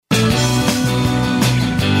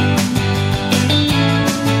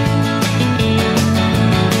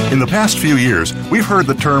past few years, we've heard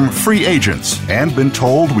the term free agents and been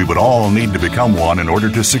told we would all need to become one in order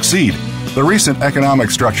to succeed. The recent economic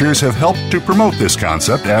structures have helped to promote this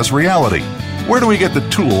concept as reality. Where do we get the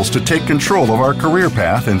tools to take control of our career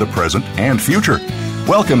path in the present and future?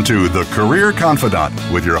 Welcome to the Career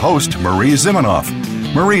Confidante with your host, Marie Zimenoff.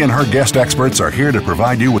 Marie and her guest experts are here to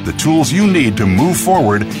provide you with the tools you need to move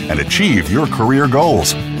forward and achieve your career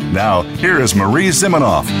goals. Now, here is Marie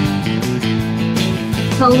Zimenoff.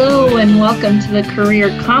 Hello and welcome to the Career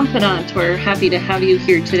Confidante. We're happy to have you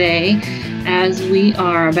here today as we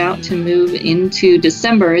are about to move into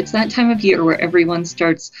December. It's that time of year where everyone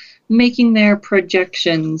starts making their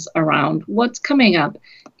projections around what's coming up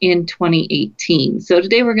in 2018. So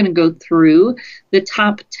today we're going to go through the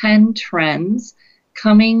top 10 trends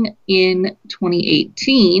coming in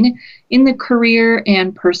 2018 in the career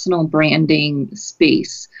and personal branding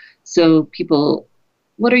space. So people,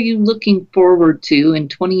 what are you looking forward to in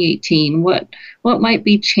 2018? What might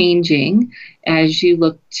be changing as you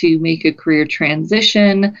look to make a career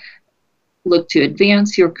transition, look to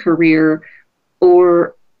advance your career,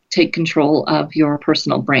 or take control of your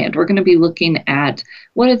personal brand? We're going to be looking at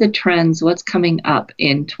what are the trends, what's coming up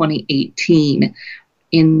in 2018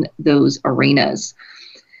 in those arenas.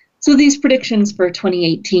 So these predictions for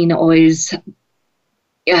 2018 always,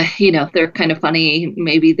 they're kind of funny.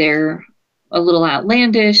 Maybe they're a little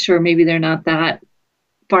outlandish, or maybe they're not that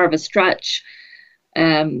far of a stretch.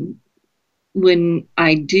 When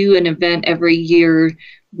I do an event every year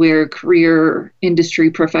where career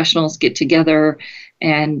industry professionals get together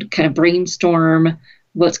and kind of brainstorm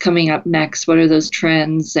what's coming up next, what are those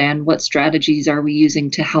trends, and what strategies are we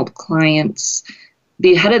using to help clients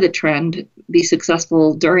be ahead of the trend, be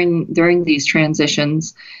successful during these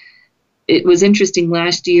transitions. It was interesting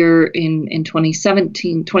last year in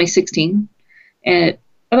 2016, at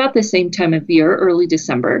about the same time of year, early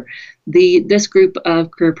December, this group of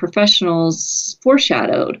career professionals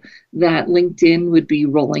foreshadowed that LinkedIn would be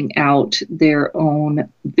rolling out their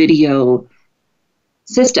own video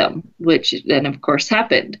system, which then of course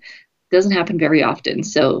happened. Doesn't happen very often,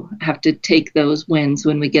 so have to take those wins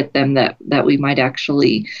when we get them, that we might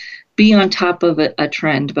actually be on top of a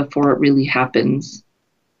trend before it really happens.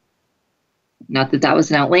 Not that that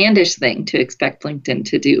was an outlandish thing to expect LinkedIn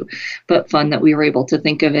to do, but fun that we were able to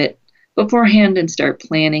think of it beforehand and start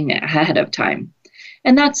planning ahead of time.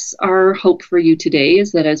 And that's our hope for you today,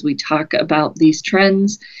 is that as we talk about these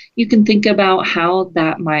trends, you can think about how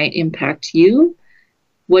that might impact you.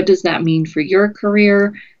 What does that mean for your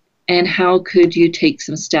career? And how could you take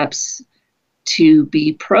some steps to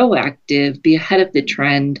be proactive, be ahead of the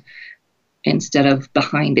trend instead of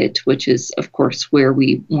behind it, which is, of course, where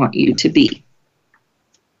we want you to be.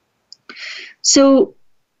 So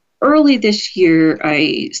early this year,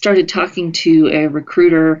 I started talking to a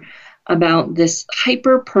recruiter about this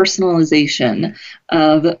hyper-personalization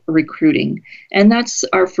of recruiting, and that's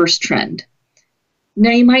our first trend.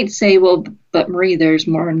 Now you might say, well, but Marie, there's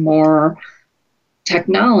more and more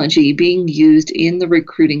technology being used in the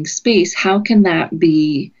recruiting space. How can that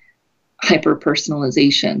be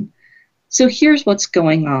hyper-personalization? So here's what's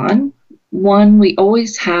going on. One, we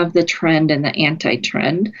always have the trend and the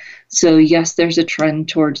anti-trend. So yes, there's a trend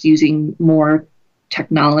towards using more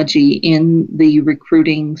technology in the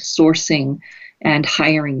recruiting, sourcing, and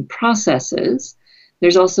hiring processes.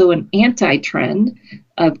 There's also an anti-trend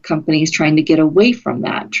of companies trying to get away from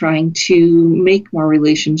that, trying to make more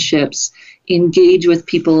relationships, engage with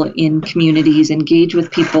people in communities, engage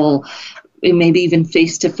with people, maybe even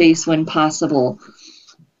face-to-face when possible.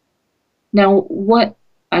 Now, what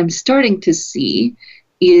I'm starting to see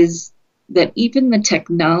is that even the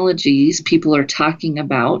technologies people are talking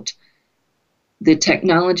about, the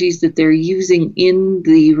technologies that they're using in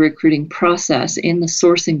the recruiting process, in the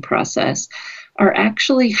sourcing process, are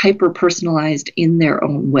actually hyper-personalized in their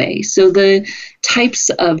own way. So the types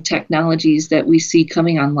of technologies that we see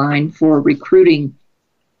coming online for recruiting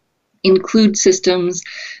include systems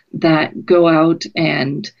that go out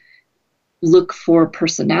and look for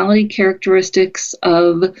personality characteristics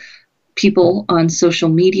of people on social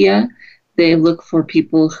media. They look for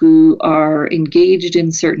people who are engaged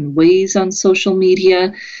in certain ways on social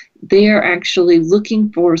media. They are actually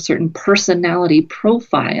looking for certain personality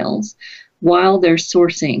profiles while they're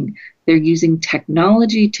sourcing. They're using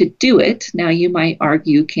technology to do it. Now, you might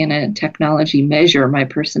argue, can a technology measure my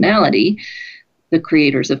personality? The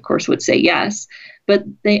creators, of course, would say yes. But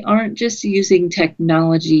they aren't just using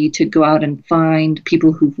technology to go out and find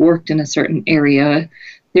people who've worked in a certain area.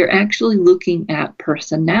 They're actually looking at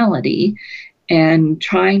personality and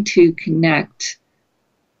trying to connect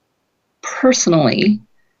personally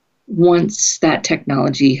once that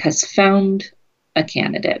technology has found a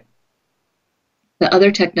candidate. The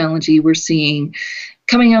other technology we're seeing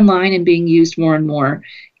coming online and being used more and more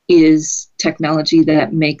is technology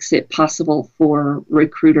that makes it possible for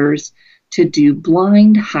recruiters to do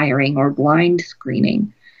blind hiring or blind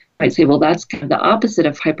screening. I'd say, well, that's kind of the opposite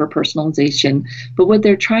of hyper-personalization. But what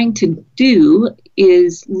they're trying to do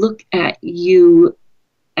is look at you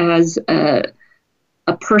as a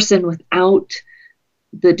person without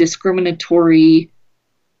the discriminatory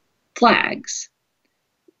flags.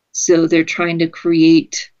 So they're trying to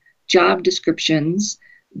create job descriptions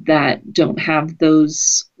that don't have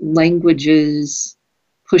those languages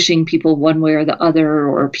pushing people one way or the other,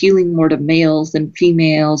 or appealing more to males than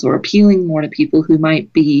females, or appealing more to people who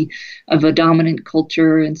might be of a dominant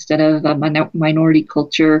culture instead of a minority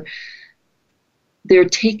culture. They're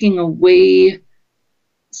taking away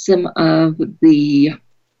some of the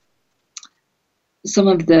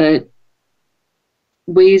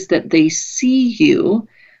ways that they see you,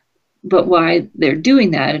 but why they're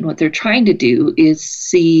doing that and what they're trying to do is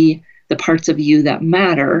see the parts of you that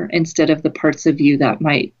matter instead of the parts of you that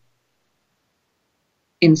might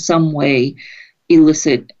in some way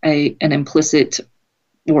elicit an implicit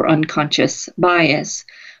or unconscious bias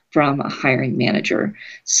from a hiring manager.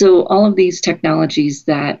 So all of these technologies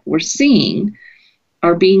that we're seeing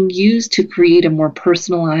are being used to create a more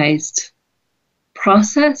personalized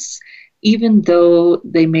process, even though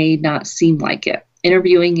they may not seem like it.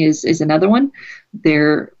 Interviewing is another one.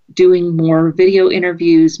 They're doing more video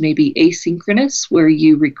interviews, maybe asynchronous, where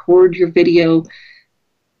you record your video.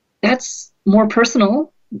 That's more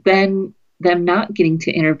personal than them not getting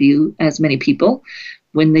to interview as many people.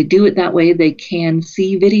 When they do it that way, they can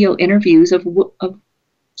see video interviews of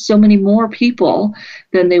so many more people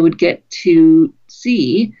than they would get to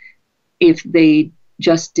see if they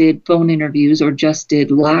just did phone interviews or just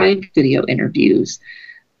did live video interviews.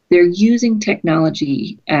 They're using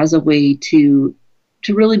technology as a way to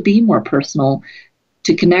really be more personal,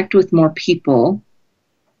 to connect with more people,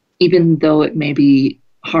 even though it may be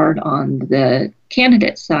hard on the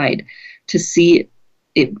candidate side to see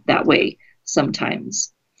it that way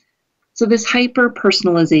sometimes. So this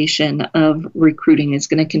hyper-personalization of recruiting is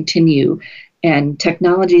going to continue, and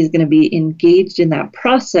technology is going to be engaged in that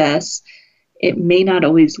process. It may not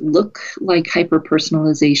always look like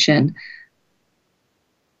hyper-personalization.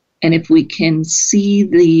 And if we can see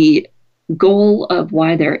the goal of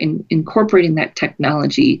why they're incorporating that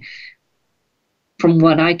technology, from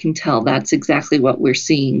what I can tell, that's exactly what we're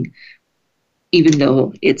seeing, even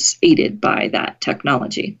though it's aided by that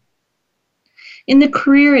technology. In the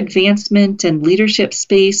career advancement and leadership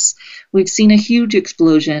space, we've seen a huge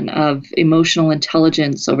explosion of emotional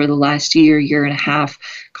intelligence over the last year and a half,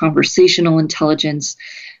 conversational intelligence.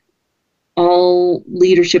 All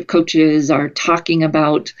leadership coaches are talking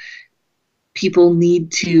about people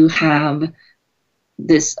need to have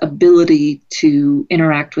this ability to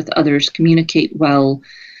interact with others, communicate well,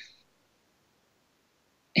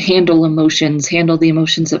 handle emotions, handle the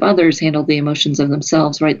emotions of others, handle the emotions of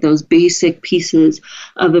themselves, right? Those basic pieces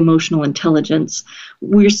of emotional intelligence.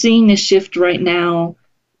 We're seeing a shift right now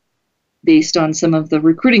based on some of the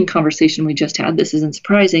recruiting conversation we just had. This isn't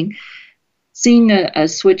surprising. Seeing a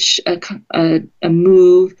switch, a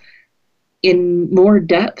move in more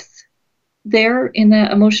depth there in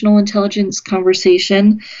that emotional intelligence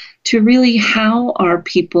conversation to really how are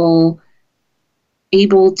people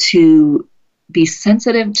able to be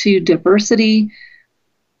sensitive to diversity,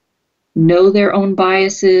 know their own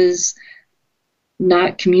biases,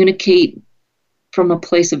 not communicate from a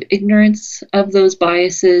place of ignorance of those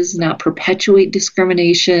biases, not perpetuate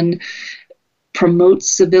discrimination, promote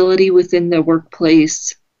civility within the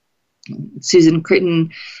workplace. Susan Critton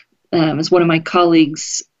is one of my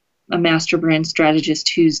colleagues, a master brand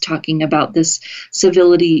strategist who's talking about this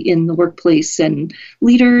civility in the workplace, and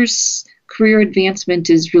leaders' career advancement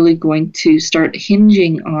is really going to start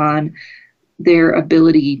hinging on their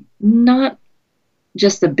ability, not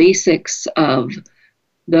just the basics of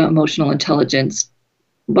the emotional intelligence,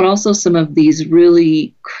 but also some of these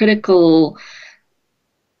really critical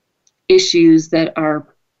issues that are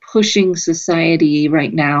pushing society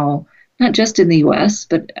right now, not just in the US,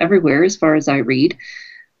 but everywhere as far as I read.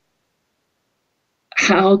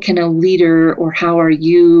 How can a leader, or how are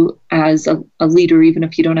you as a leader, even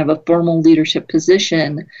if you don't have a formal leadership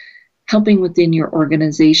position, helping within your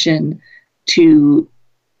organization to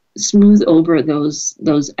smooth over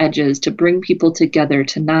those edges, to bring people together,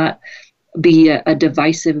 to not be a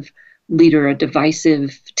divisive leader, a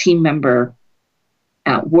divisive team member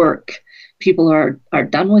at work. People are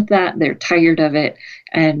done with that. They're tired of it.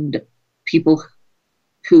 And people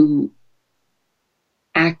who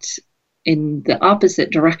act in the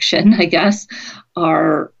opposite direction, I guess,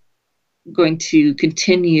 are going to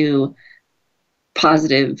continue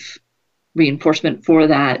positive reinforcement for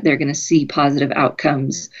that. They're going to see positive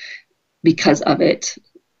outcomes because of it.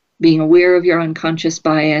 Being aware of your unconscious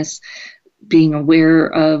bias, being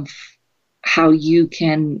aware of how you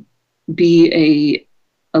can be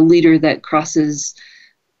a leader that crosses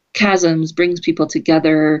chasms, brings people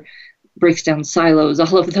together, breaks down silos,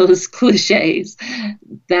 all of those cliches,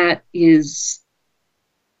 that is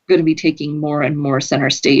going to be taking more and more center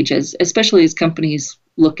stage, especially as companies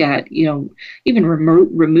look at, even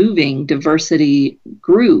removing diversity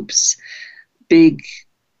groups. Big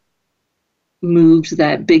moves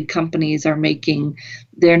that big companies are making,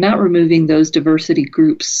 they're not removing those diversity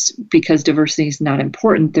groups because diversity is not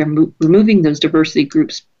important. They're removing those diversity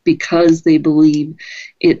groups because they believe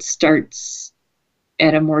it starts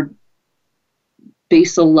at a more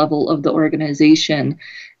basal level of the organization,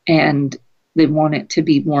 and they want it to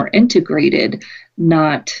be more integrated,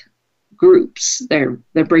 not groups. They're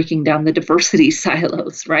breaking down the diversity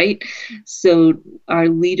silos, right? So our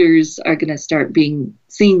leaders are going to start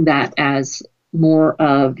seeing that as more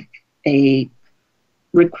of a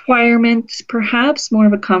requirement, perhaps more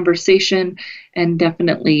of a conversation, and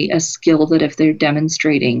definitely a skill that if they're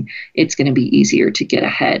demonstrating, it's going to be easier to get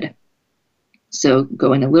ahead. So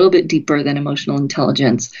going a little bit deeper than emotional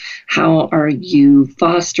intelligence, how are you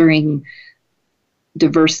fostering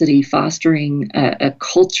diversity, fostering a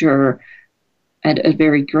culture at a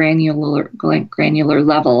very granular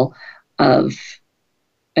level of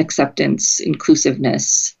acceptance,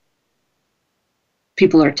 inclusiveness?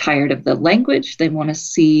 People are tired of the language. They want to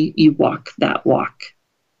see you walk that walk.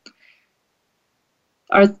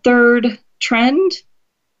 Our third trend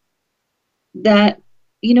that,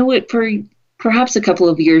 for perhaps a couple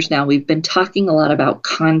of years now, we've been talking a lot about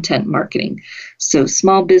content marketing. So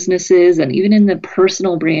small businesses and even in the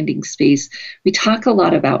personal branding space, we talk a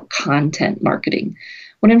lot about content marketing.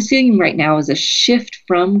 What I'm seeing right now is a shift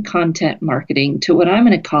from content marketing to what I'm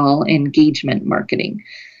going to call engagement marketing.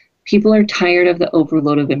 People are tired of the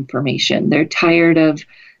overload of information. They're tired of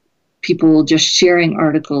people just sharing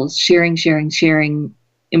articles, sharing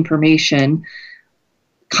information,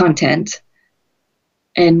 content.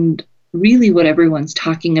 And really what everyone's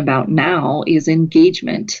talking about now is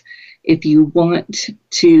engagement. If you want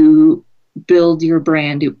to build your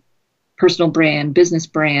brand, personal brand, business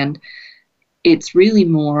brand, it's really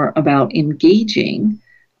more about engaging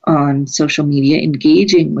on social media,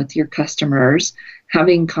 engaging with your customers,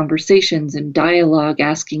 having conversations and dialogue,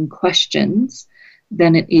 asking questions,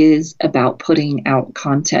 than it is about putting out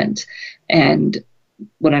content. And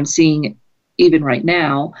what I'm seeing even right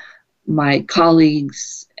now, my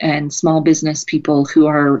colleagues and small business people who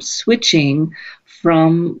are switching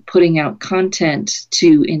from putting out content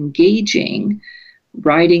to engaging,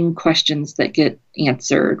 writing questions that get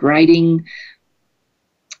answered, writing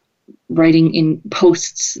in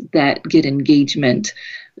posts that get engagement,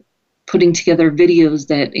 putting together videos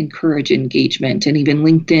that encourage engagement, and even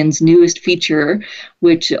LinkedIn's newest feature,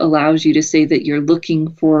 which allows you to say that you're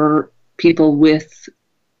looking for people with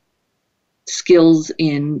skills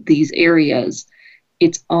in these areas.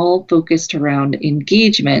 It's all focused around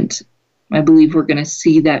engagement. I believe we're going to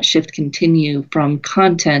see that shift continue from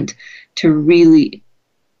content to really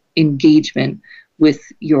engagement with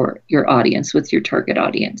your audience, with your target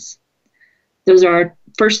audience. Those are our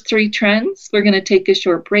first three trends. We're going to take a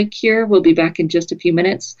short break here. We'll be back in just a few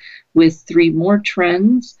minutes with three more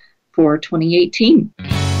trends for 2018.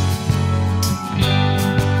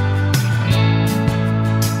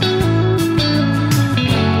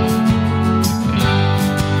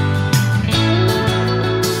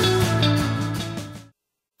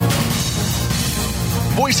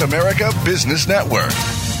 Voice America Business Network,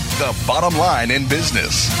 the bottom line in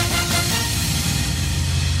business.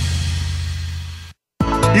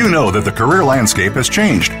 You know that the career landscape has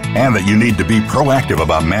changed and that you need to be proactive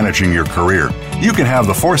about managing your career. You can have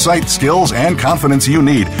the foresight, skills, and confidence you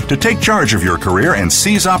need to take charge of your career and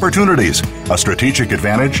seize opportunities. A strategic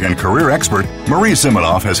advantage and career expert, Marie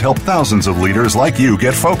Zimenoff has helped thousands of leaders like you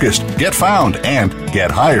get focused, get found, and get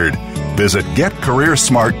hired. Visit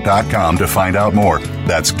getcareersmart.com to find out more.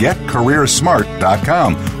 That's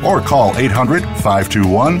getcareersmart.com or call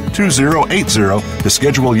 800-521-2080 to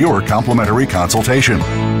schedule your complimentary consultation.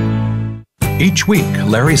 Each week,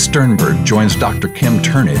 Larry Sternberg joins Dr. Kim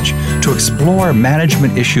Turnage to explore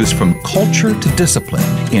management issues from culture to discipline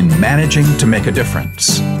in Managing to Make a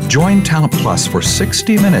Difference. Join Talent Plus for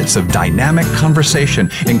 60 minutes of dynamic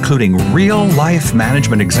conversation, including real-life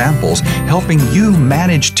management examples helping you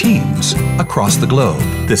manage teams across the globe.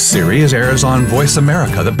 This series airs on Voice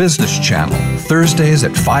America, the business channel, Thursdays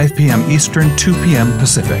at 5 p.m. Eastern, 2 p.m.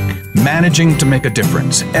 Pacific. Managing to Make a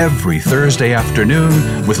Difference every Thursday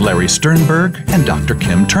afternoon with Larry Sternberg and Dr.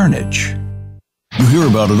 Kim Turnage. You hear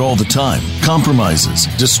about it all the time. Compromises,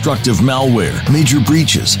 destructive malware, major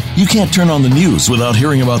breaches. You can't turn on the news without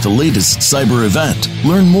hearing about the latest cyber event.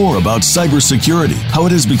 Learn more about cybersecurity, how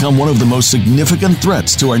it has become one of the most significant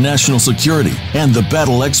threats to our national security, and the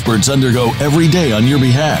battle experts undergo every day on your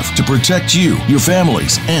behalf to protect you, your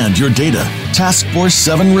families, and your data. Task Force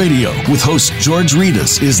 7 Radio with host George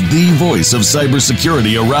Reedus is the voice of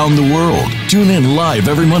cybersecurity around the world. Tune in live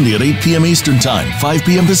every Monday at 8 p.m. Eastern Time, 5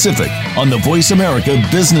 p.m. Pacific on the Voice America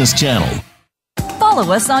Business Channel.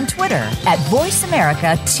 Follow us on Twitter at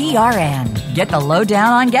VoiceAmericaTRN. Get the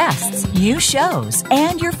lowdown on guests, new shows,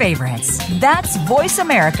 and your favorites. That's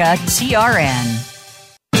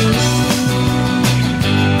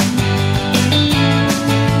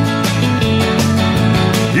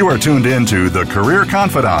VoiceAmericaTRN. You are tuned in to The Career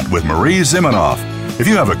Confidante with Marie Zimenoff. If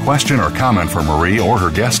you have a question or comment for Marie or her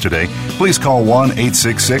guest today, please call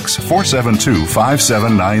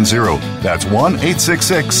 1-866-472-5790. That's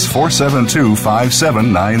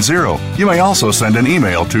 1-866-472-5790. You may also send an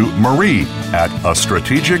email to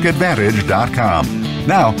marie@astrategicadvantage.com.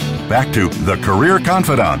 Now, back to The Career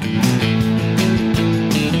Confidante.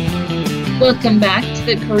 Welcome back to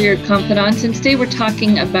The Career Confidante, and today we're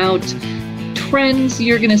talking about trends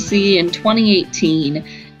you're going to see in 2018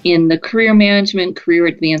 in the career management, career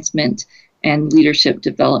advancement, and leadership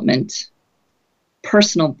development,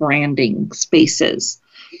 personal branding spaces.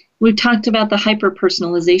 We've talked about the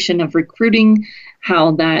hyper-personalization of recruiting,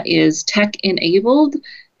 how that is tech-enabled,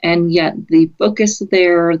 and yet the focus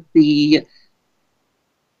there,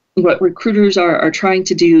 what recruiters are trying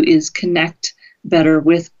to do is connect better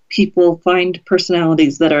with people, find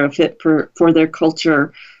personalities that are a fit for their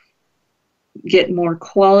culture, get more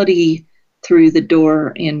quality through the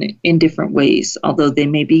door in different ways. Although they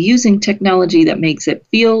may be using technology that makes it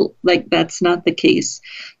feel like that's not the case,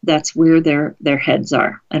 that's where their heads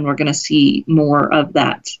are. And we're going to see more of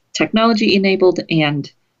that, technology enabled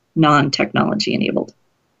and non-technology enabled.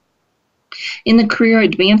 In the career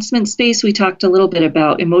advancement space, we talked a little bit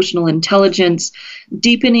about emotional intelligence,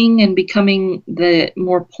 deepening and becoming the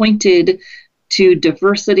more pointed to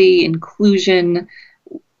diversity, inclusion,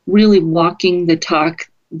 really walking the talk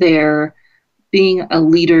there, being a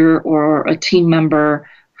leader or a team member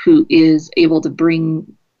who is able to bring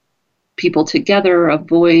people together,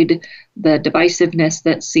 avoid the divisiveness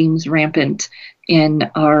that seems rampant in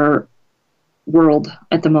our world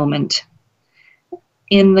at the moment.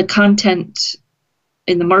 In the content,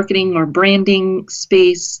 in the marketing or branding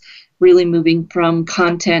space, really moving from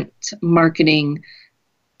content marketing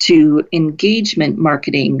to engagement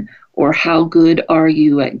marketing, or how good are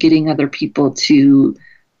you at getting other people to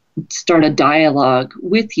start a dialogue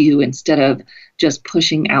with you instead of just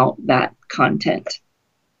pushing out that content.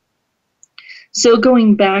 So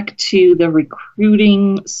going back to the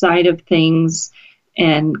recruiting side of things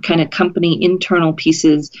and kind of company internal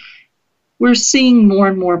pieces, we're seeing more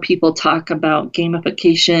and more people talk about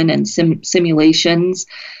gamification and simulations.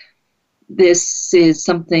 This is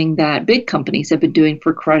something that big companies have been doing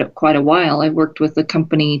for quite a while. I worked with a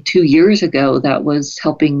company 2 years ago that was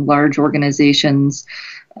helping large organizations,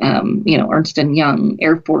 Ernst & Young,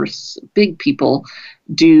 Air Force, big people,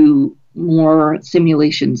 do more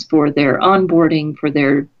simulations for their onboarding, for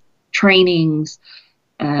their trainings.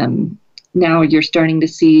 Now you're starting to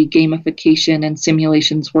see gamification and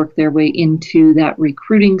simulations work their way into that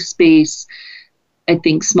recruiting space. I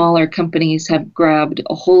think smaller companies have grabbed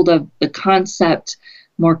a hold of the concept.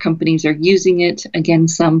 More companies are using it. Again,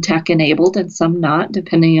 some tech-enabled and some not,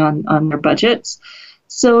 depending on their budgets.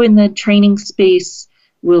 So in the training space,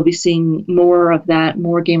 we'll be seeing more of that,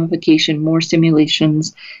 more gamification, more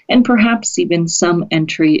simulations, and perhaps even some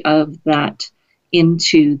entry of that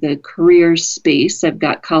into the career space. I've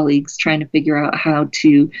got colleagues trying to figure out how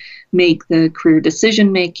to make the career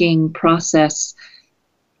decision-making process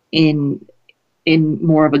in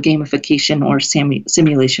more of a gamification or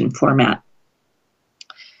simulation format.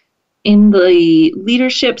 In the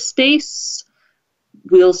leadership space,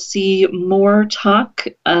 we'll see more talk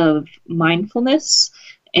of mindfulness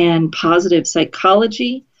and positive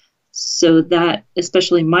psychology, so that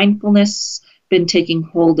especially mindfulness been taking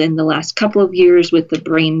hold in the last couple of years with the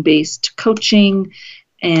brain-based coaching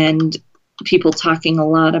and people talking a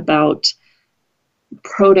lot about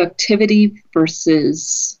productivity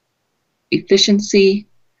versus efficiency.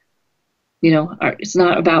 It's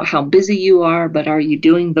not about how busy you are, but are you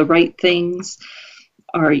doing the right things?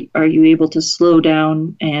 Are you able to slow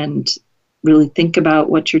down and really think about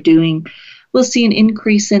what you're doing? We'll see an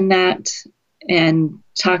increase in that, and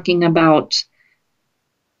talking about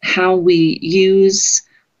how we use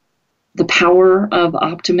the power of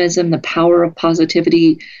optimism, the power of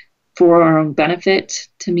positivity for our own benefit.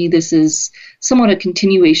 To me, this is somewhat a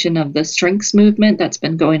continuation of the strengths movement that's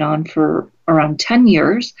been going on for around 10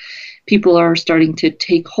 years. People are starting to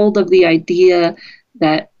take hold of the idea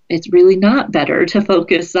that it's really not better to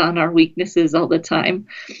focus on our weaknesses all the time.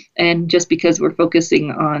 And just because we're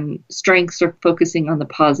focusing on strengths or focusing on the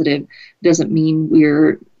positive doesn't mean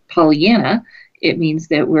we're Pollyanna. It means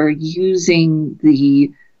that we're using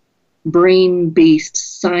the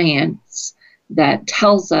brain-based science that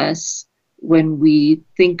tells us when we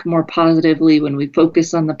think more positively, when we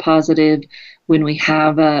focus on the positive, when we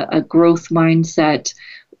have a growth mindset,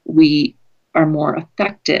 we are more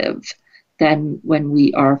effective than when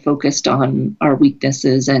we are focused on our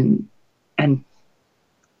weaknesses and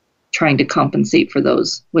trying to compensate for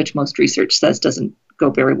those, which most research says doesn't go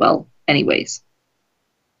very well anyways.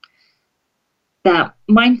 That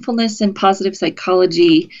mindfulness and positive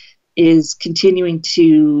psychology is continuing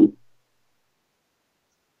to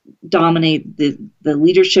dominate the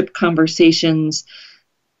leadership conversations,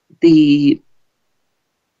 the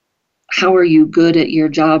how are you good at your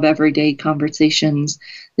job every day conversations.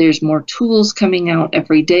 There's more tools coming out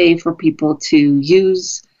every day for people to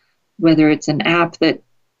use, whether it's an app that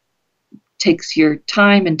takes your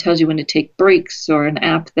time and tells you when to take breaks, or an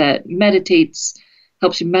app that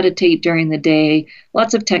helps you meditate during the day.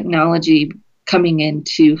 Lots of technology coming in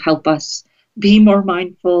to help us be more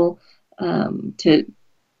mindful,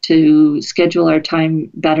 to schedule our time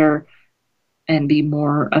better and be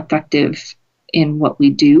more effective in what we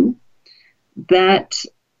do. That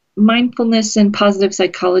mindfulness and positive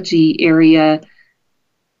psychology area,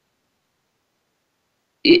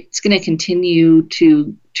 it's going to continue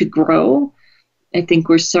to grow. I think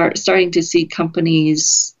we're starting to see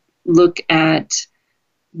companies look at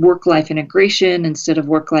work-life integration instead of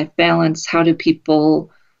work-life balance. How do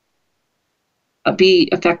people be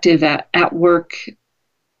effective at work,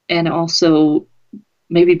 and also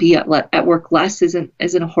maybe be at work less isn't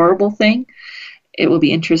a horrible thing. It will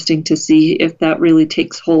be interesting to see if that really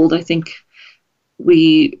takes hold. I think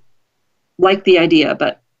we like the idea,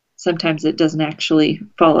 but sometimes it doesn't actually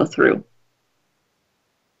follow through.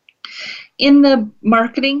 In the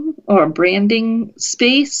marketing or branding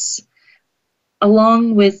space,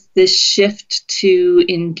 along with this shift to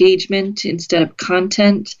engagement instead of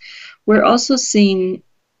content, we're also seeing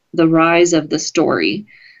the rise of the story.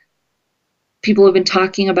 People have been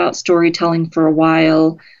talking about storytelling for a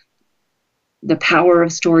while, the power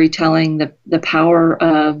of storytelling, the power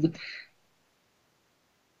of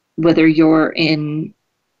whether you're in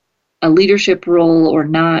a leadership role or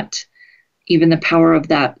not, even the power of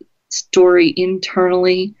that story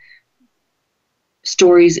internally.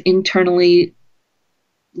 Stories internally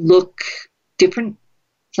look different.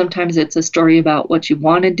 Sometimes it's a story about what you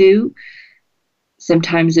want to do.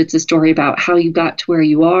 Sometimes it's a story about how you got to where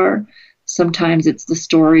you are. Sometimes it's the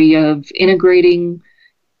story of integrating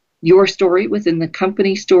your story within the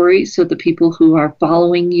company story so the people who are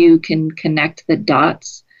following you can connect the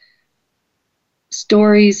dots.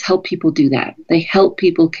 Stories help people do that. They help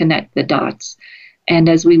people connect the dots. And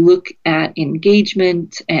as we look at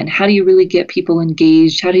engagement and how do you really get people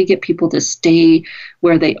engaged, how do you get people to stay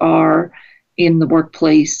where they are in the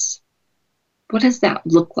workplace, what does that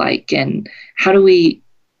look like? And how do we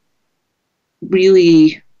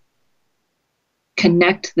really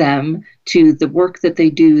connect them to the work that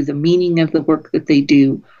they do, the meaning of the work that they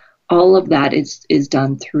do? All of that is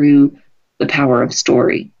done through the power of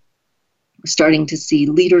story. We're starting to see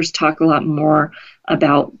leaders talk a lot more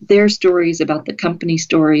about their stories, about the company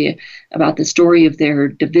story, about the story of their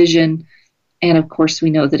division. And of course,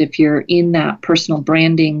 we know that if you're in that personal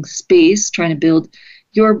branding space, trying to build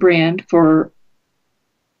your brand for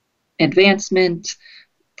advancement,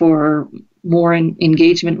 for more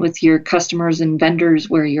engagement with your customers and vendors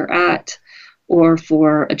where you're at, or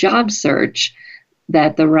for a job search,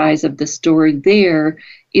 that the rise of the story there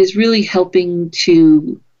is really helping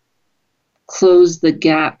to close the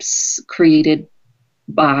gaps created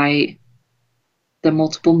by the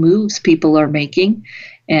multiple moves people are making,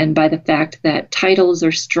 and by the fact that titles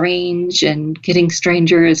are strange and getting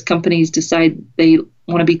stranger as companies decide they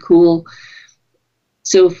want to be cool.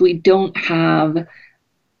 So if we don't have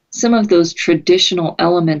some of those traditional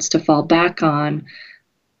elements to fall back on,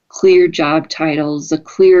 clear job titles, a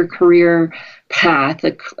clear career path,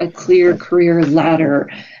 a clear career ladder,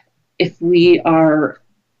 if we are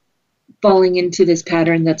falling into this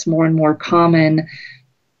pattern that's more and more common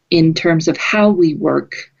in terms of how we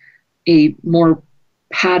work, a more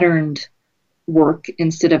patterned work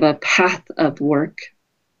instead of a path of work,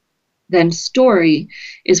 then story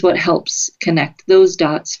is what helps connect those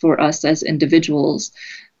dots for us as individuals,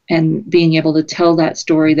 and being able to tell that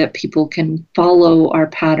story that people can follow our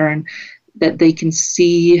pattern, that they can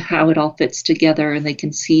see how it all fits together and they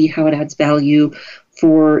can see how it adds value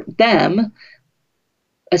for them.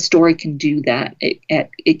 A story can do that.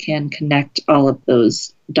 It can connect all of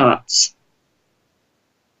those dots.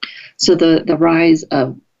 So the rise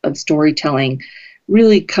of storytelling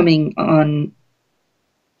really coming on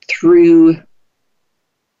through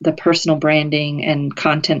the personal branding and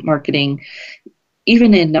content marketing,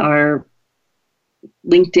 even in our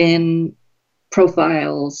LinkedIn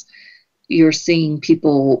profiles, you're seeing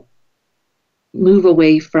people move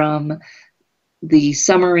away from the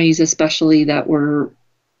summaries, especially that were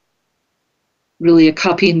really a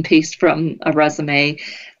copy and paste from a resume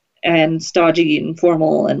and stodgy and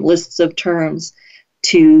formal and lists of terms,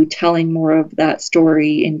 to telling more of that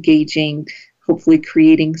story, engaging, hopefully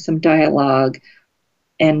creating some dialogue,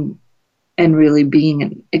 and really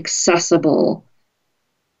being accessible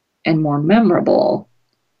and more memorable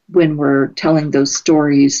when we're telling those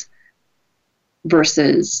stories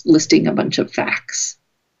versus listing a bunch of facts.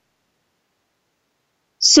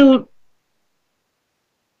 So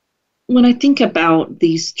when I think about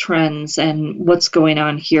these trends and what's going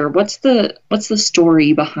on here, what's the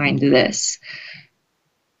story behind this?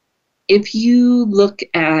 If you look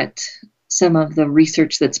at some of the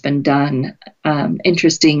research that's been done,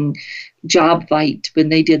 interesting, JobVite, when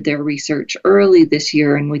they did their research early this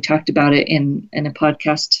year, and we talked about it in a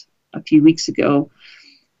podcast a few weeks ago,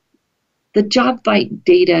 the JobVite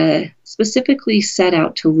data specifically set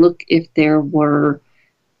out to look if there were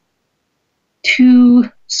two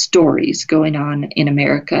stories going on in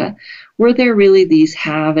America. Were there really these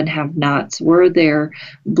have and have-nots? Were there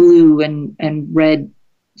blue and red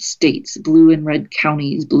states, blue and red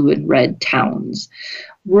counties, blue and red towns?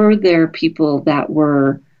 Were there people that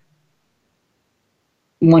were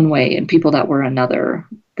one way and people that were another?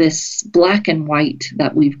 This black and white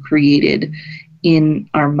that we've created in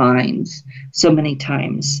our minds so many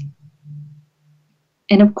times.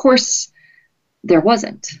 And of course, there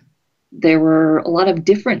wasn't. There were a lot of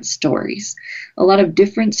different stories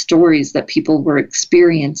that people were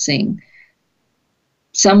experiencing.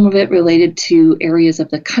 Some of it related to areas of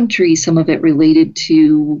the country, some of it related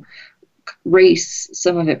to race,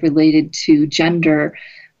 some of it related to gender.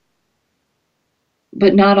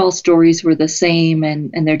 But not all stories were the same,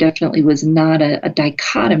 and there definitely was not a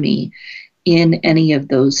dichotomy in any of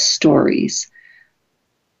those stories.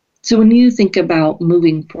 So when you think about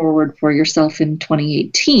moving forward for yourself in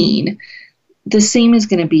 2018, the same is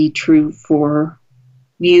going to be true for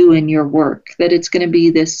you and your work, that it's going to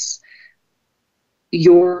be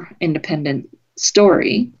your independent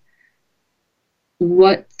story.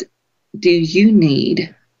 What do you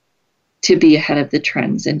need to be ahead of the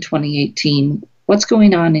trends in 2018? What's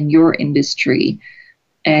going on in your industry?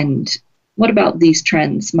 And what about these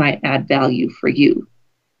trends might add value for you?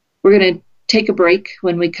 We're going to take a break.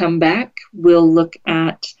 When we come back, we'll look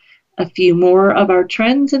at a few more of our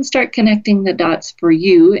trends and start connecting the dots for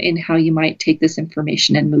you in how you might take this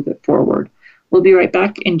information and move it forward. We'll be right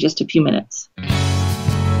back in just a few minutes.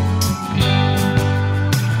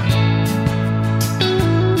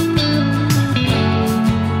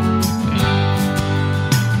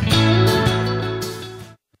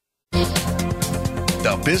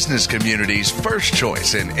 The business community's first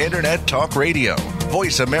choice in Internet Talk Radio,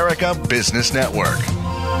 Voice America Business Network.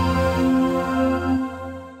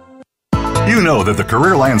 You know that the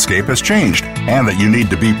career landscape has changed and that you need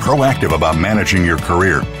to be proactive about managing your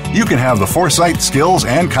career. You can have the foresight, skills,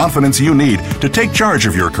 and confidence you need to take charge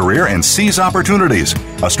of your career and seize opportunities.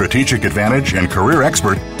 A strategic advantage and career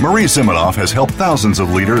expert, Marie Zimenoff has helped thousands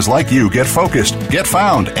of leaders like you get focused, get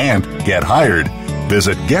found, and get hired.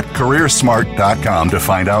 Visit getcareersmart.com to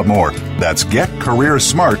find out more. That's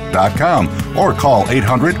getcareersmart.com or call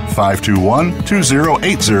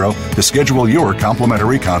 800-521-2080 to schedule your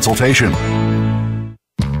complimentary consultation.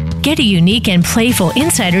 Get a unique and playful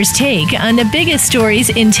insider's take on the biggest stories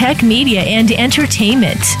in tech, media, and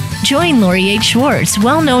entertainment. Join Lori H. Schwartz,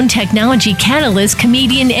 well-known technology catalyst,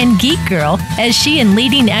 comedian, and geek girl, as she and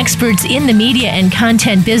leading experts in the media and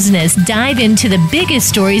content business dive into the biggest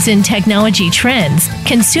stories in technology trends,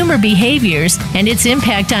 consumer behaviors, and its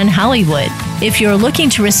impact on Hollywood. If you're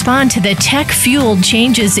looking to respond to the tech-fueled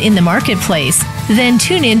changes in the marketplace, then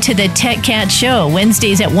tune in to the Tech Cat Show,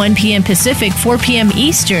 Wednesdays at 1 p.m. Pacific, 4 p.m.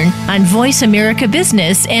 Eastern on Voice America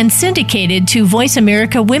Business and syndicated to Voice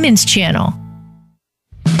America Women's Channel.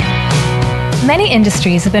 Many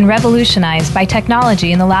industries have been revolutionized by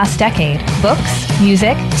technology in the last decade. Books,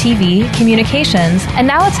 music, TV, communications, and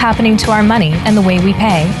now it's happening to our money and the way we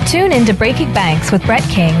pay. Tune in to Breaking Banks with Brett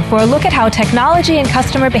King for a look at how technology and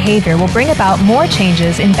customer behavior will bring about more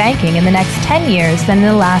changes in banking in the next 10 years than in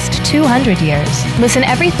the last 200 years. Listen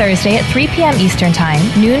every Thursday at 3 p.m. Eastern Time,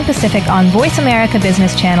 noon Pacific on Voice America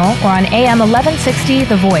Business Channel or on AM 1160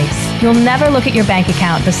 The Voice. You'll never look at your bank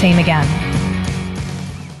account the same again.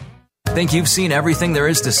 Think you've seen everything there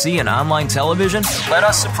is to see in online television? Let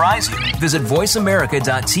us surprise you. Visit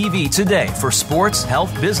voiceamerica.tv today for sports,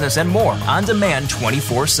 health, business, and more on demand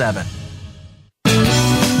 24/7.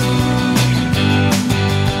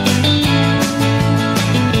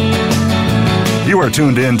 You are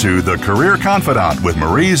tuned in to The Career Confidante with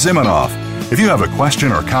Marie Zimenoff. If you have a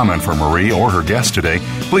question or comment for Marie or her guest today,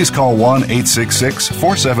 please call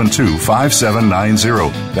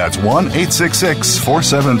 1-866-472-5790. That's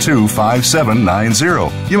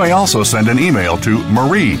 1-866-472-5790. You may also send an email to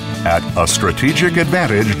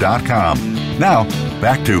marie@astrategicadvantage.com. Now,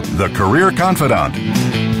 back to The Career Confidante.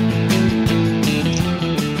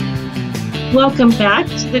 Welcome back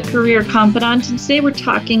to The Career Confidante. And today we're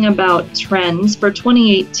talking about trends for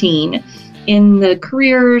 2018 in the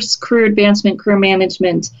careers, career advancement, career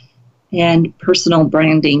management, and personal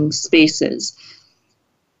branding spaces.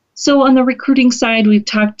 So on the recruiting side, we've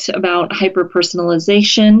talked about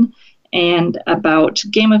hyper-personalization and about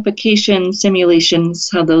gamification, simulations,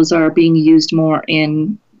 how those are being used more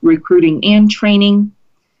in recruiting and training.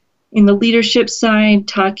 In the leadership side,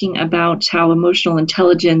 talking about how emotional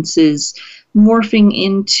intelligence is morphing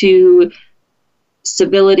into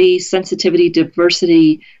civility, sensitivity,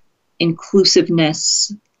 diversity,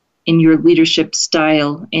 inclusiveness in your leadership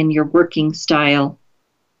style, in your working style,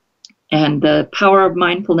 and the power of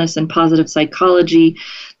mindfulness and positive psychology,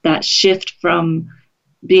 that shift from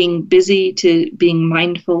being busy to being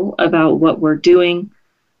mindful about what we're doing.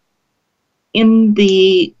 In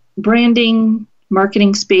the branding,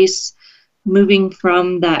 marketing space, moving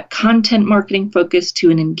from that content marketing focus to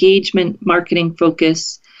an engagement marketing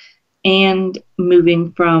focus, and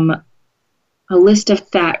moving from a list of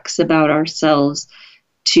facts about ourselves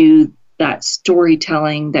to that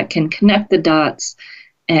storytelling that can connect the dots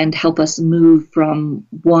and help us move from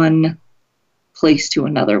one place to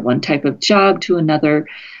another, one type of job to another,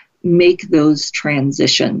 make those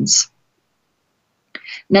transitions.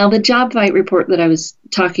 Now, the job fight report that I was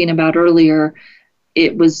talking about earlier,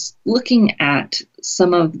 it was looking at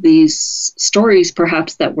some of these stories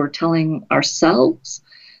perhaps that we're telling ourselves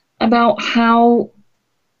about how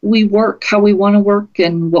we work, how we want to work,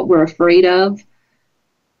 and what we're afraid of.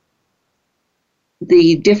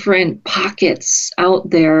 The different pockets out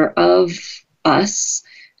there of us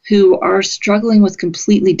who are struggling with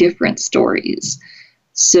completely different stories.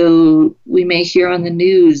 So we may hear on the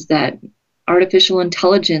news that artificial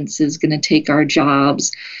intelligence is going to take our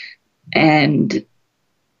jobs, and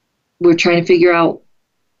we're trying to figure out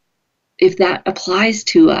if that applies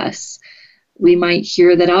to us. We might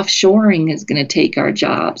hear that offshoring is going to take our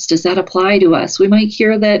jobs. Does that apply to us? We might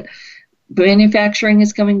hear that manufacturing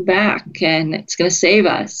is coming back and it's going to save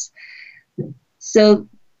us. So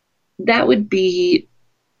that would be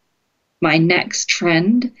my next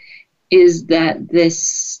trend, is that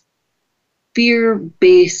this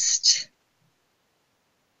fear-based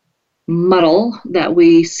muddle that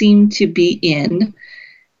we seem to be in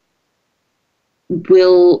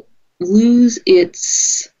will lose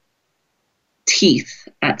its teeth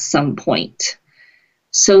at some point.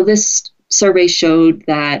 So this survey showed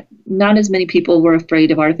that not as many people were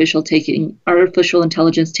afraid of artificial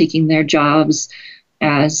intelligence taking their jobs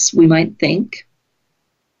as we might think.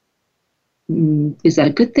 Is that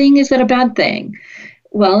a good thing? Is that a bad thing?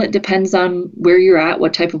 Well, it depends on where you're at,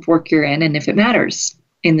 what type of work you're in, and if it matters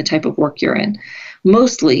in the type of work you're in.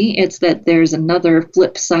 Mostly, it's that there's another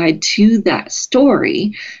flip side to that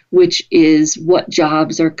story, which is what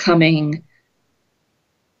jobs are coming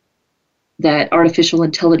that artificial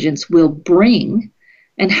intelligence will bring,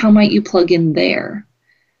 and how might you plug in there?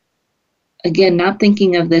 Again, not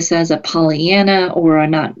thinking of this as a Pollyanna or a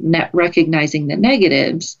not recognizing the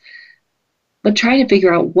negatives, but trying to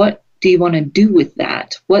figure out what do you want to do with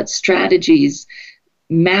that? What strategies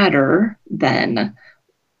matter then?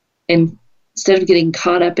 And instead of getting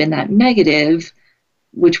caught up in that negative,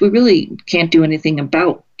 which we really can't do anything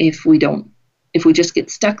about if we just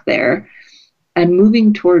get stuck there, and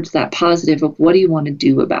moving towards that positive of what do you want to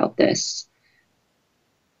do about this?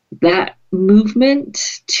 That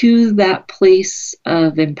movement to that place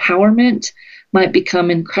of empowerment might become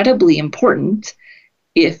incredibly important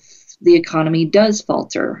if the economy does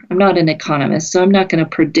falter. I'm not an economist, so I'm not going to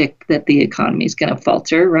predict that the economy is going to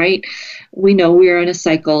falter, right? We know we are in a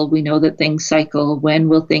cycle. We know that things cycle. When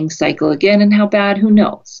will things cycle again, and how bad? Who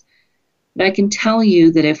knows? But I can tell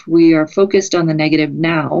you that if we are focused on the negative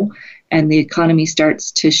now and the economy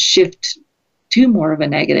starts to shift to more of a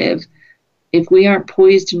negative, if we aren't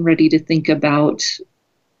poised and ready to think about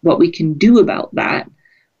what we can do about that,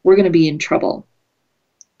 we're going to be in trouble.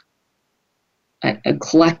 A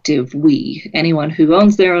collective we, anyone who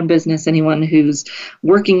owns their own business, anyone who's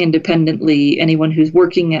working independently, anyone who's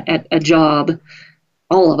working at a job,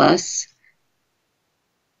 all of us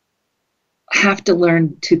have to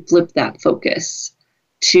learn to flip that focus,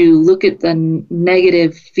 to look at the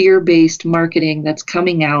negative fear-based marketing that's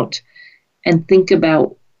coming out and think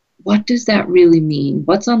about, what does that really mean?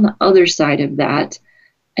 What's on the other side of that?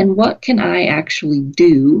 And what can I actually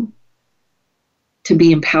do to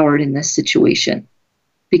be empowered in this situation?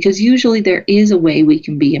 Because usually there is a way we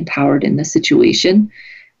can be empowered in this situation.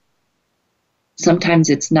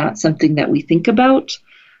 Sometimes it's not something that we think about,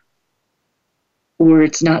 or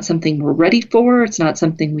it's not something we're ready for. It's not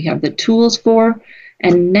something we have the tools for.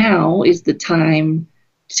 And now is the time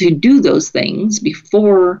to do those things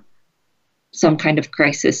before some kind of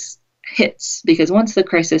crisis hits. Because once the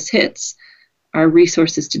crisis hits, our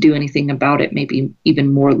resources to do anything about it may be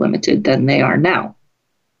even more limited than they are now.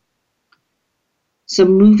 So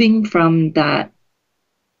moving from that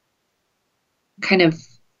kind of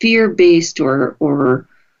fear-based or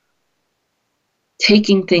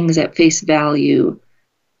taking things at face value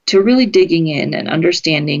to really digging in and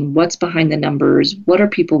understanding what's behind the numbers, what are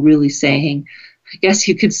people really saying. I guess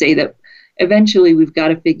you could say that eventually we've got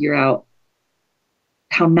to figure out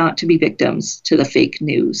how not to be victims to the fake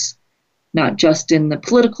news, not just in the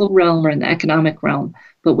political realm or in the economic realm,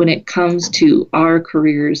 but when it comes to our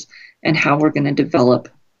careers and how we're going to develop,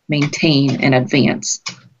 maintain, and advance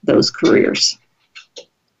those careers.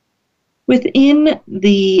 Within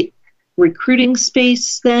the recruiting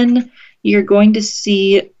space, then, you're going to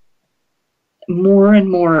see more and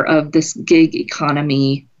more of this gig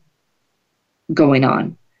economy going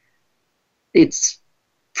on. It's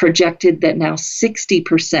projected that now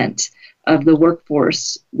 60% of the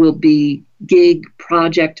workforce will be gig,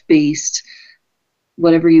 project-based,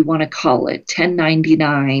 whatever you want to call it,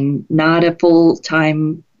 1099, not a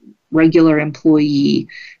full-time regular employee,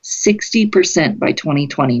 60% by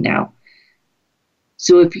 2020 now.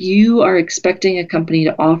 So if you are expecting a company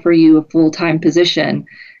to offer you a full-time position,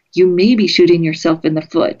 you may be shooting yourself in the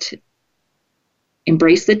foot.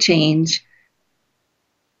 Embrace the change.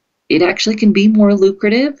 It actually can be more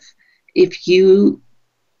lucrative if you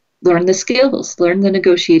learn the skills, learn the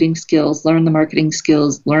negotiating skills, learn the marketing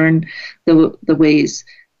skills, learn the ways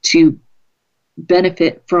to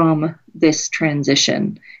benefit from this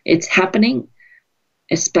transition. It's happening,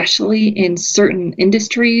 especially in certain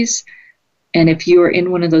industries. And if you're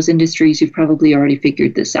in one of those industries, you've probably already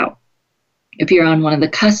figured this out. If you're on one of the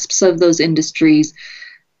cusps of those industries,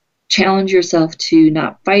 challenge yourself to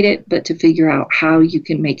not fight it, but to figure out how you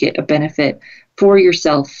can make it a benefit for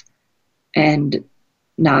yourself and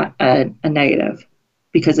not a negative,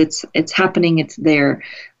 because it's happening, it's there.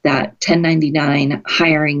 That 1099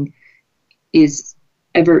 hiring is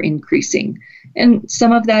ever increasing. And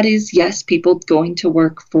some of that is, yes, people going to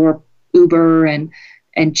work for Uber and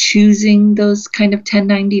choosing those kind of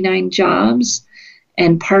 1099 jobs.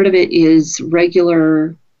 And part of it is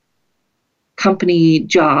regular company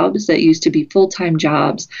jobs that used to be full-time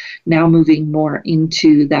jobs, now moving more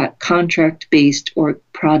into that contract-based or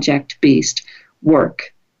project-based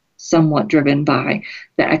work, somewhat driven by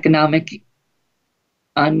the economic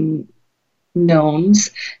unknowns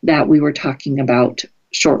that we were talking about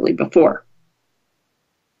shortly before.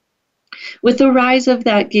 With the rise of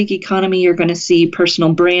that gig economy, you're going to see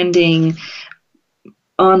personal branding,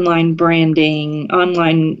 online brand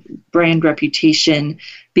reputation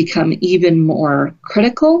become even more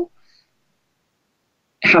critical.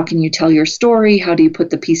 How can you tell your story? How do you put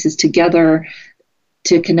the pieces together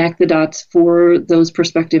to connect the dots for those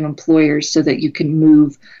prospective employers so that you can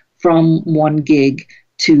move from one gig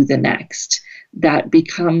to the next? That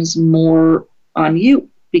becomes more on you,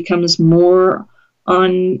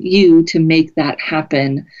 to make that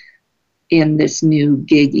happen in this new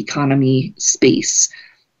gig economy space.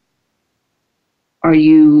 Are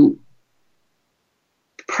you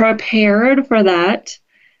prepared for that?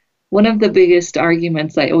 One of the biggest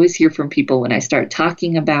arguments I always hear from people when I start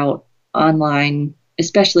talking about online,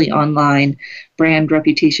 especially online, brand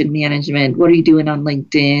reputation management, what are you doing on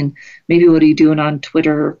LinkedIn? Maybe what are you doing on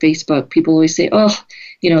Twitter or Facebook? People always say, oh,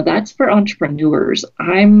 that's for entrepreneurs.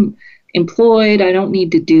 I'm employed. I don't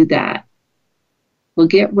need to do that. Well,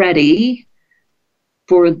 get ready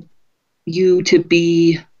for you to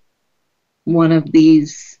be one of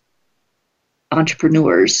these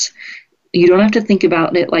entrepreneurs. You don't have to think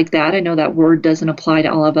about it like that. I know that word doesn't apply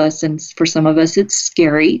to all of us, and for some of us, it's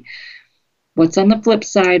scary. What's on the flip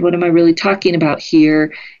side, what am I really talking about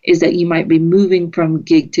here, is that you might be moving from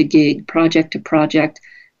gig to gig, project to project,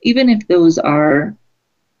 even if those are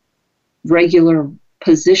regular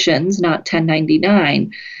positions, not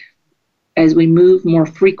 1099. As we move more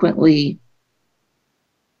frequently,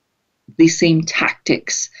 the same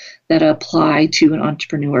tactics that apply to an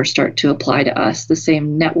entrepreneur start to apply to us. The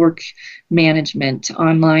same network management,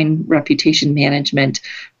 online reputation management,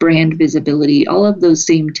 brand visibility, all of those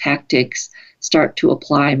same tactics start to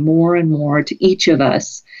apply more and more to each of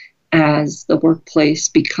us as the workplace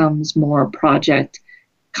becomes more project,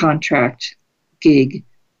 contract, gig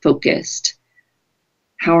focused.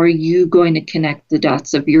 How are you going to connect the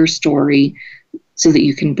dots of your story so that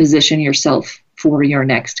you can position yourself for your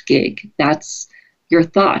next gig? That's your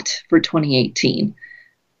thought for 2018.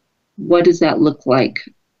 What does that look like?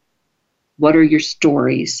 What are your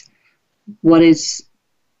stories? What is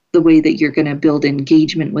the way that you're going to build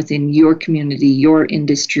engagement within your community, your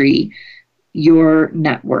industry, your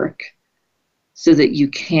network, so that you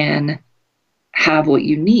can have what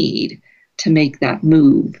you need to make that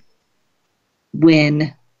move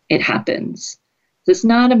when it happens? So it's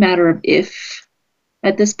not a matter of if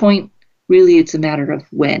at this point. Really, it's a matter of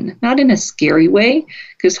when, not in a scary way,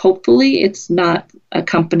 because hopefully it's not a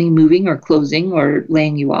company moving or closing or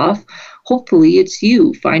laying you off. Hopefully it's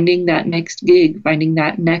you finding that next gig, finding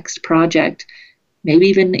that next project, maybe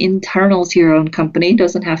even internal to your own company. It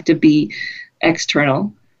doesn't have to be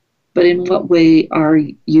external, but in what way are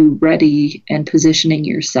you ready and positioning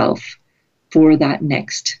yourself for that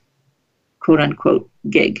next quote unquote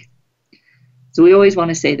gig? So we always want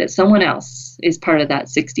to say that someone else is part of that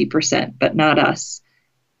 60%, but not us.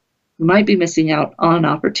 We might be missing out on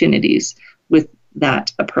opportunities with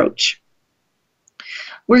that approach.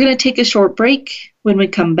 We're going to take a short break. When we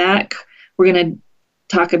come back, we're going to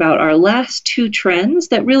talk about our last two trends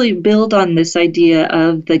that really build on this idea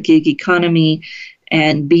of the gig economy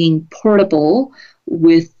and being portable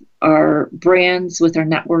with our brands, with our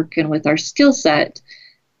network, and with our skill set.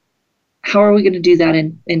 How are we going to do that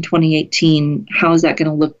in 2018? How is that going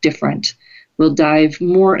to look different? We'll dive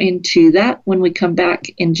more into that when we come back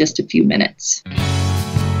in just a few minutes.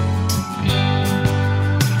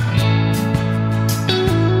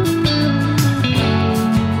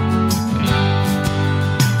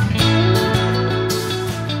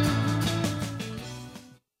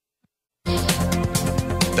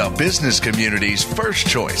 The business community's first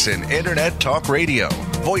choice in Internet Talk Radio,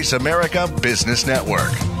 Voice America Business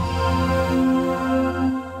Network.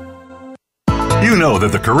 You know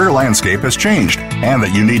that the career landscape has changed and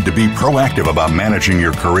that you need to be proactive about managing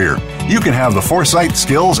your career. You can have the foresight,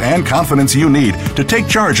 skills, and confidence you need to take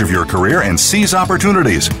charge of your career and seize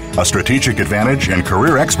opportunities. A strategic advantage and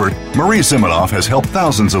career expert, Marie Zimenoff has helped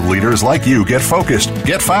thousands of leaders like you get focused,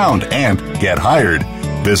 get found, and get hired.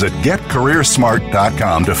 Visit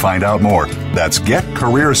getcareersmart.com to find out more. That's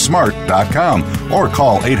getcareersmart.com or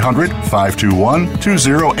call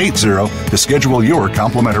 800-521-2080 to schedule your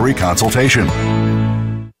complimentary consultation.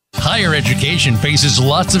 Higher education faces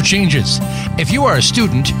lots of changes. If you are a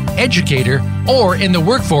student, educator, or in the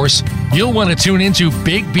workforce, you'll want to tune into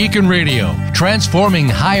Big Beacon Radio, Transforming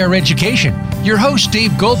Higher Education. Your host,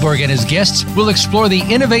 Dave Goldberg, and his guests will explore the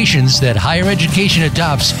innovations that higher education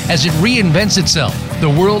adopts as it reinvents itself. The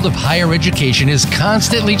world of higher education is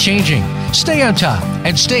constantly changing. Stay on top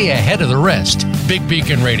and stay ahead of the rest. Big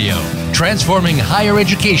Beacon Radio, Transforming Higher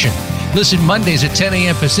Education. Listen Mondays at 10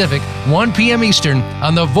 a.m. Pacific, 1 p.m. Eastern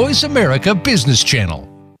on the Voice America Business Channel.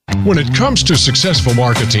 When it comes to successful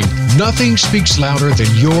marketing, nothing speaks louder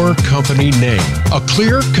than your company name. A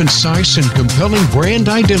clear, concise, and compelling brand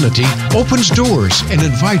identity opens doors and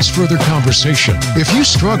invites further conversation. If you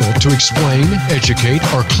struggle to explain, educate,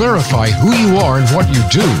 or clarify who you are and what you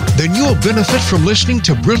do, then you'll benefit from listening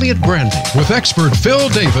to Brilliant Branding with expert Phil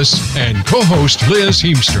Davis and co-host Liz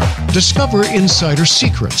Heemstra. Discover insider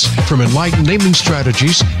secrets from enlightened naming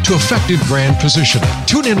strategies to effective brand positioning.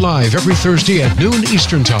 Tune in live every Thursday at noon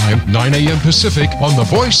Eastern Time Time, 9 a.m. Pacific on the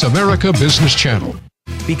Voice America Business Channel.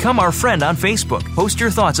 Become our friend on Facebook. Post your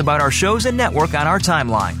thoughts about our shows and network on our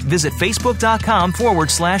timeline. Visit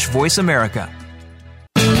facebook.com/Voice America.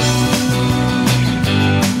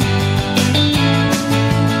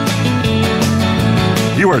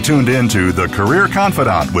 You are tuned in to The Career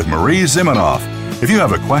Confidante with Marie Zimenoff. If you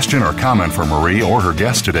have a question or comment for Marie or her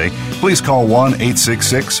guest today, please call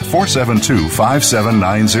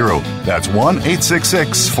 1-866-472-5790. That's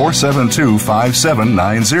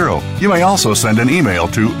 1-866-472-5790. You may also send an email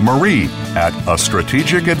to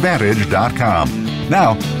marie@astrategicadvantage.com.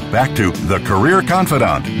 Now, back to The Career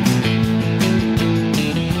Confidante.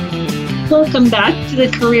 Welcome back to the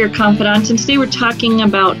Career Confidante, and today we're talking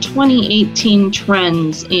about 2018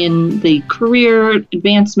 trends in the career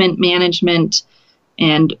advancement, management,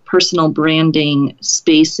 and personal branding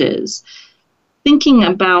spaces. Thinking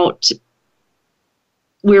about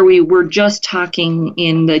where we were just talking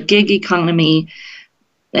in the gig economy,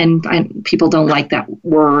 and people don't like that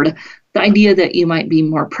word, the idea that you might be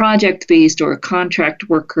more project-based or a contract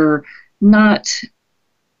worker, not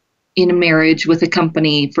in a marriage with a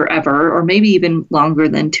company forever, or maybe even longer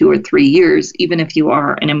than 2 or 3 years, even if you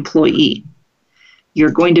are an employee. You're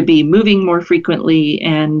going to be moving more frequently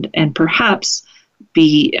and perhaps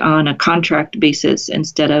be on a contract basis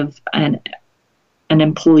instead of an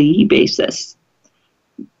employee basis.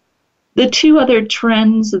 The two other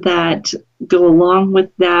trends that go along with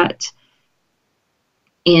that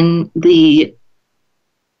in the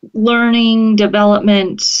learning,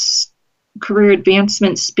 development, career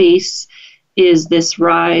advancement space is this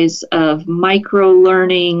rise of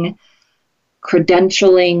micro-learning,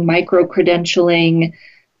 credentialing, micro-credentialing.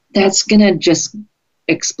 That's going to just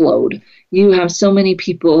explode. You have so many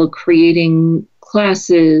people creating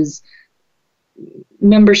classes,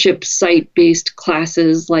 membership site-based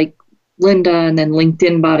classes like Linda, and then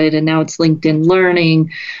LinkedIn bought it, and now it's LinkedIn Learning.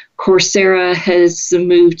 Coursera has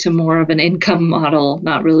moved to more of an income model,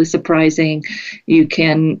 not really surprising. You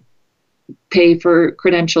can pay for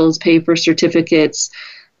credentials, pay for certificates.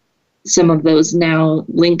 Some of those now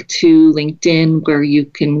link to LinkedIn, where you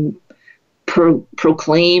can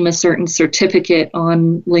proclaim a certain certificate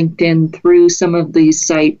on LinkedIn through some of these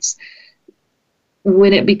sites.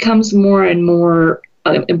 When it becomes more and more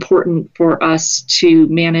important for us to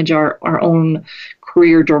manage our own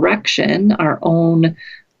career direction, our own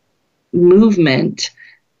movement,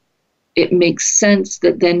 it makes sense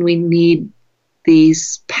that then we need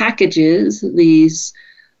these packages, these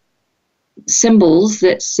symbols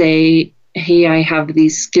that say, hey, I have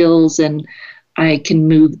these skills and I can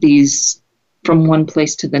move these from one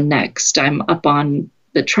place to the next. I'm up on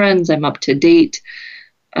the trends, I'm up to date.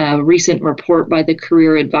 A recent report by the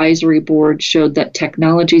Career Advisory Board showed that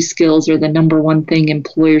technology skills are the number one thing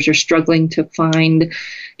employers are struggling to find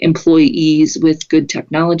employees with good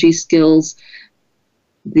technology skills.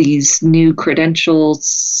 These new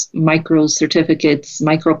credentials, micro certificates,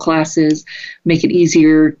 micro classes make it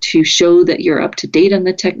easier to show that you're up to date on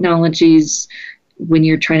the technologies when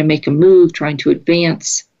you're trying to make a move, trying to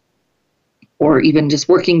advance, or even just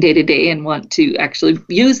working day to day and want to actually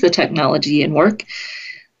use the technology in work.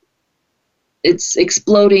 It's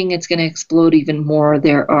exploding. It's going to explode even more.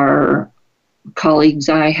 There are colleagues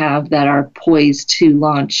I have that are poised to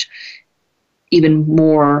launch even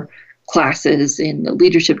more classes in the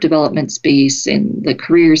leadership development space, in the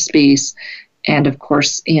career space, and of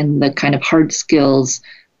course in the kind of hard skills,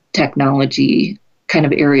 technology kind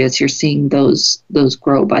of areas. You're seeing those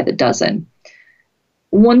grow by the dozen.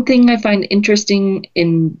 One thing I find interesting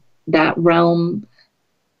in that realm,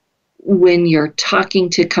 when you're talking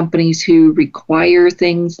to companies who require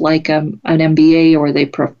things like an MBA, or they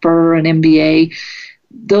prefer an MBA,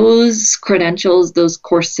 those credentials, those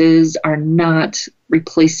courses are not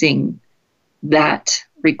replacing that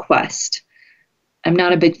request. I'm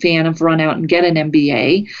not a big fan of run out and get an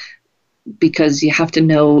MBA, because you have to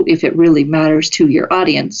know if it really matters to your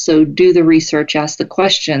audience. So do the research, ask the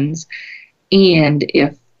questions, and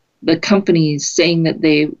if the company's saying that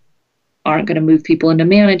they aren't going to move people into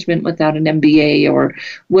management without an MBA, or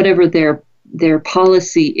whatever their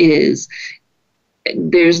policy is,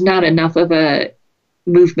 there's not enough of a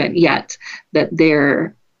movement yet that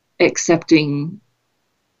they're accepting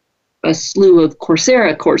a slew of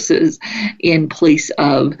Coursera courses in place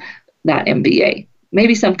of that MBA.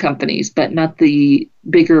 Maybe some companies, but not the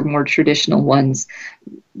bigger, more traditional ones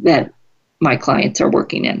that my clients are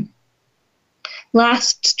working in.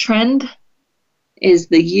 Last trend is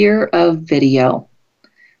the year of video.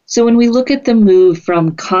 So when we look at the move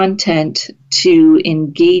from content to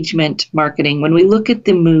engagement marketing, when we look at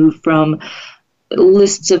the move from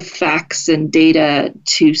lists of facts and data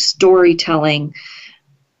to storytelling,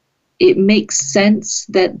 it makes sense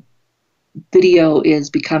that video is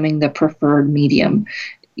becoming the preferred medium.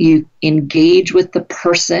 You engage with the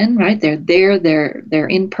person, right? They're there, they're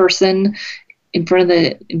in person, in front of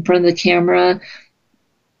the camera.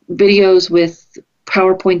 Videos with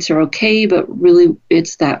PowerPoints are okay, but really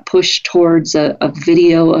it's that push towards a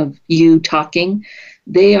video of you talking.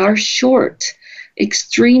 They are short,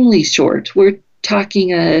 extremely short. We're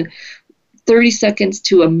talking 30 seconds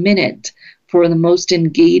to a minute for the most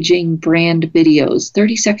engaging brand videos,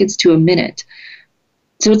 30 seconds to a minute.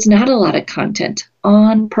 So it's not a lot of content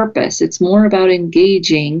on purpose. It's more about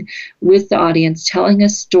engaging with the audience, telling a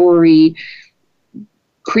story,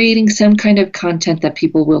 creating some kind of content that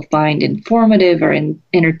people will find informative or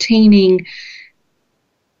entertaining.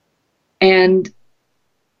 And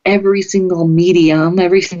every single medium,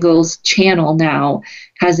 every single channel now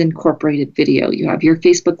has incorporated video. You have your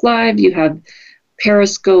Facebook Live, you have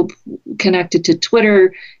Periscope connected to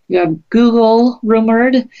Twitter, you have Google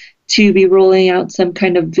rumored to be rolling out some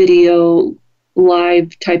kind of video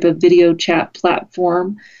live type of video chat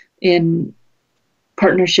platform in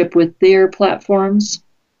partnership with their platforms,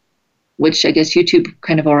 which I guess YouTube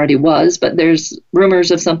kind of already was, but there's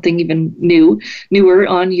rumors of something even newer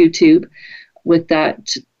on YouTube with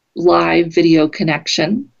that live video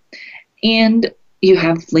connection. And you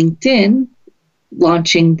have LinkedIn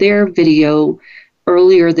launching their video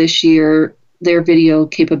earlier this year, their video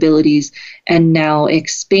capabilities, and now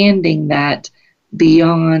expanding that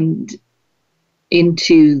beyond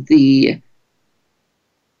into the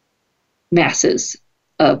masses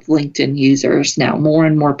of LinkedIn users. Now more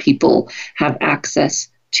and more people have access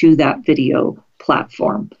to that video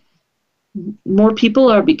platform. More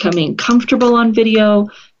people are becoming comfortable on video.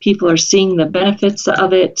 People are seeing the benefits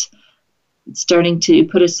of it, starting to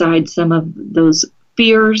put aside some of those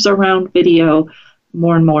fears around video.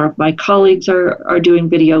 More and more of my colleagues are doing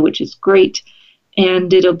video, which is great.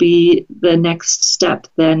 And it'll be the next step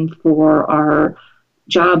then for our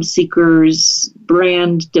job seekers,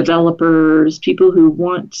 brand developers, people who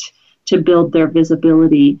want to build their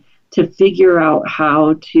visibility, to figure out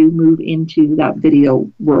how to move into that video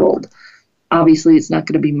world. Obviously, it's not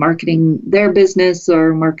going to be marketing their business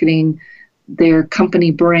or marketing their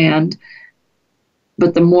company brand,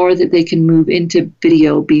 but the more that they can move into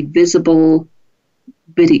video, be visible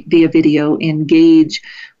via video, engage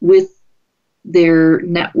with their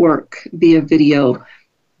network via video,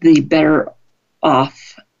 the better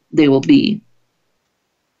off they will be.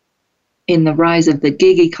 In the rise of the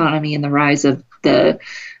gig economy and the rise of the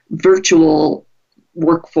virtual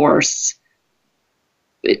workforce,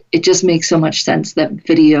 it just makes so much sense that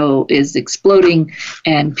video is exploding,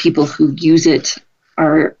 and people who use it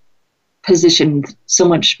are positioned so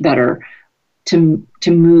much better to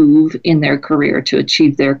move in their career, to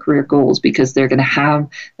achieve their career goals, because they're going to have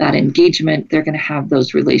that engagement, they're going to have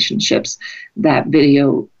those relationships that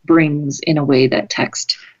video brings in a way that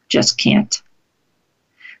text just can't.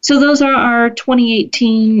 So those are our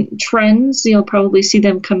 2018 trends. You'll probably see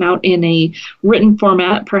them come out in a written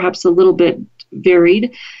format, perhaps a little bit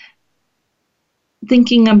varied.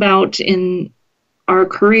 Thinking about in our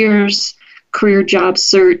careers, career job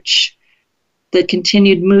search, the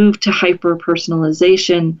continued move to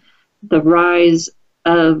hyper-personalization, the rise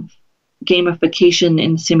of gamification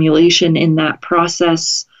and simulation in that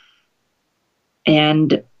process,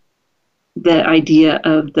 and the idea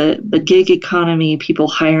of the gig economy, people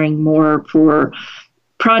hiring more for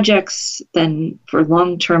projects than for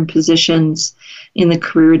long-term positions in the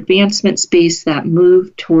career advancement space, that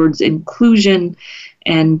move towards inclusion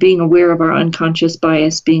and being aware of our unconscious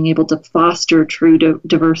bias, being able to foster true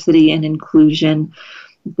diversity and inclusion,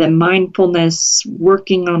 the mindfulness,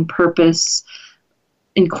 working on purpose,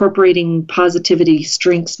 incorporating positivity,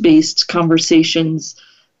 strengths-based conversations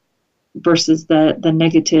versus the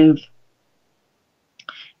negative.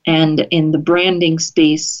 And in the branding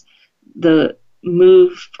space, the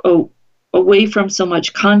move away from so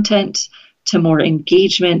much content to more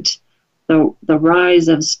engagement, the rise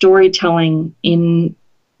of storytelling in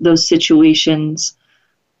those situations,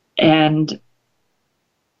 and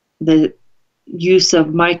the use of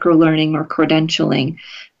microlearning or credentialing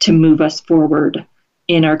to move us forward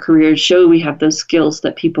in our careers, show we have those skills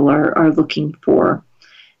that people are looking for.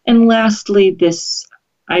 And lastly, this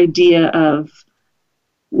idea of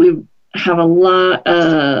we have a lot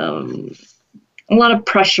of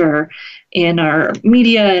pressure in our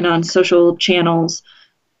media and on social channels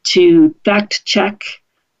to fact check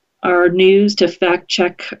our news, to fact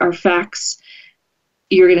check our facts.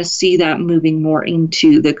 You're going to see that moving more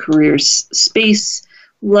into the careers space,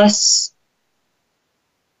 less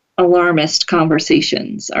alarmist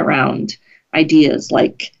conversations around ideas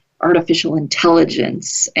like artificial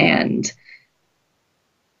intelligence and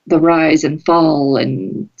the rise and fall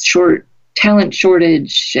and talent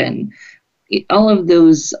shortage, and all of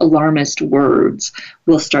those alarmist words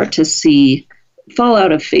we'll start to see fall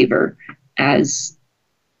out of favor as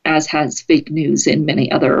has fake news in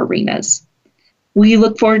many other arenas. We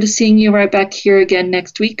look forward to seeing you right back here again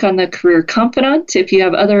next week on the Career Confidant. If you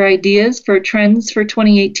have other ideas for trends for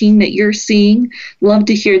 2018 that you're seeing, love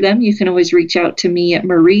to hear them. You can always reach out to me at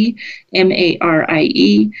Marie,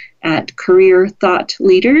 M-A-R-I-E, at Career Thought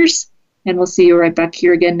Leaders. And we'll see you right back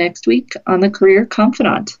here again next week on the Career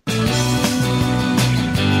Confidant.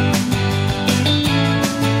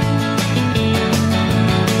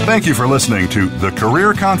 Thank you for listening to The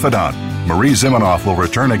Career Confidant. Marie Zimenoff will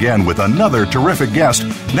return again with another terrific guest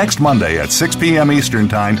next Monday at 6 p.m. Eastern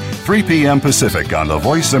Time, 3 p.m. Pacific on the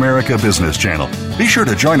Voice America Business Channel. Be sure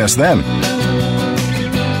to join us then.